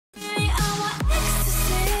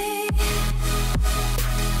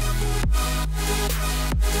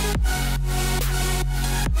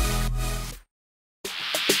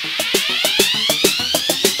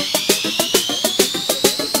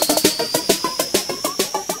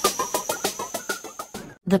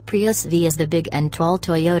The Prius V is the big and tall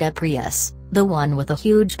Toyota Prius, the one with a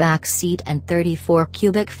huge back seat and 34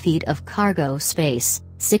 cubic feet of cargo space,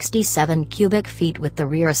 67 cubic feet with the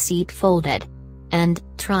rear seat folded. And,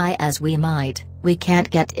 try as we might, we can't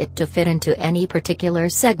get it to fit into any particular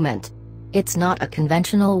segment. It's not a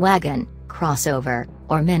conventional wagon, crossover,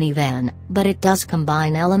 or minivan, but it does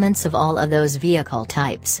combine elements of all of those vehicle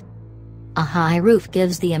types. A high roof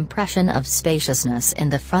gives the impression of spaciousness in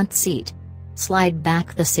the front seat. Slide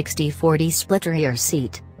back the 60/40 split rear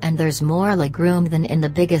seat, and there's more legroom than in the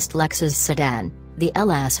biggest Lexus sedan, the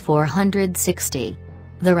LS 460.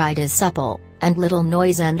 The ride is supple, and little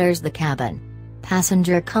noise enters the cabin.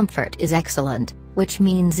 Passenger comfort is excellent, which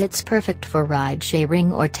means it's perfect for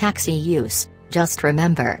ride-sharing or taxi use. Just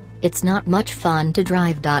remember, it's not much fun to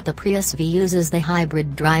drive. The Prius V uses the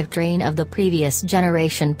hybrid drivetrain of the previous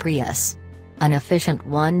generation Prius. An efficient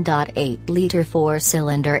 1.8-liter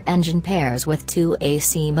four-cylinder engine pairs with two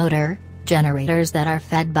AC motor generators that are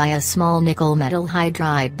fed by a small nickel-metal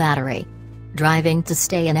hydride battery. Driving to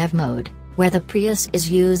stay in EV mode, where the Prius is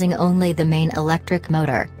using only the main electric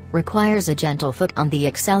motor, requires a gentle foot on the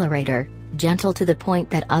accelerator, gentle to the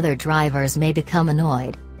point that other drivers may become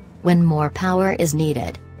annoyed. When more power is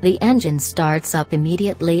needed, the engine starts up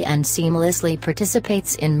immediately and seamlessly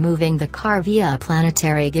participates in moving the car via a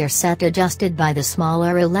planetary gear set adjusted by the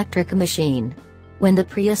smaller electric machine. When the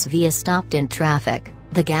Prius V is stopped in traffic,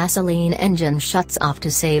 the gasoline engine shuts off to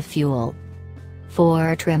save fuel.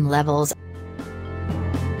 4 trim levels